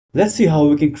Let's see how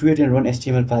we can create and run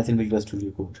HTML files in Visual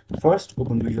Studio Code. First,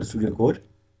 open Visual Studio Code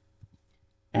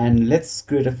and let's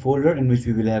create a folder in which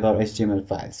we will have our HTML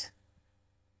files.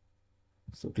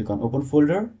 So click on open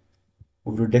folder,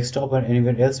 go to desktop or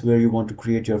anywhere else where you want to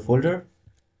create your folder.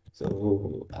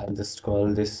 So I'll just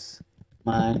call this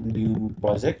my new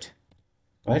project,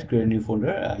 right? Create a new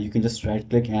folder. You can just right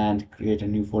click and create a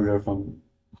new folder from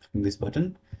this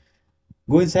button.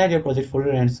 Go inside your project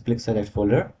folder and click select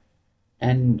folder.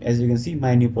 And as you can see,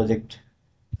 my new project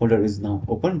folder is now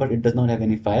open, but it does not have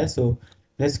any file. So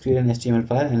let's create an HTML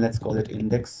file and let's call it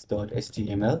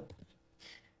index.html.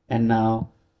 And now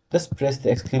just press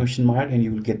the exclamation mark and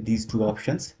you will get these two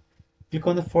options. Click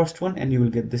on the first one and you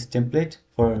will get this template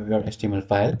for your HTML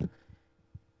file.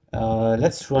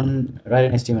 Let's write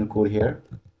an HTML code here.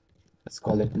 Let's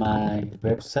call it my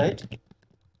website.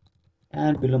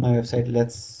 And below my website,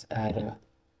 let's add a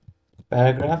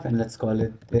paragraph and let's call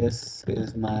it this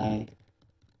is my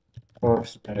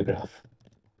first paragraph.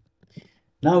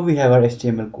 Now we have our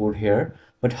HTML code here,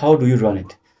 but how do you run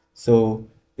it? So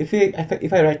if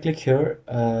I right click here,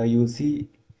 you will see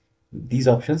these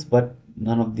options, but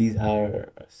none of these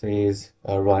says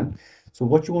run. So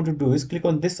what you want to do is click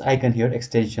on this icon here,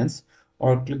 extensions,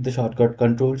 or click the shortcut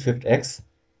Ctrl+Shift+X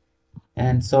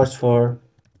and search for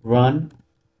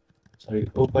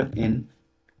open in,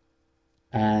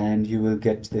 and you will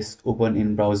get this open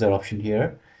in browser option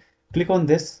here. Click on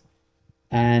this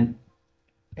and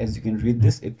as you can read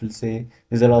this, it will say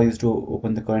this allows you to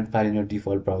open the current file in your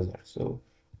default browser. So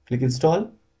click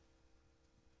install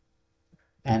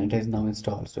and it is now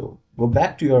installed. So go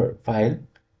back to your file.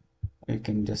 You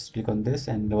can just click on this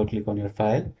and double click on your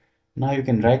file. Now you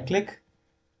can right click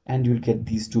and you will get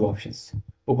these two options,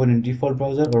 open in default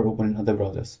browser or open in other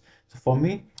browsers. So for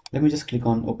me, let me just click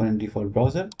on open in default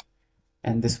browser,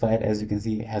 and this file, as you can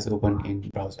see, has opened in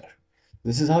browser.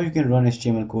 This is how you can run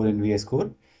HTML code in VS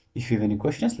Code. If you have any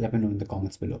questions, let me know in the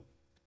comments below.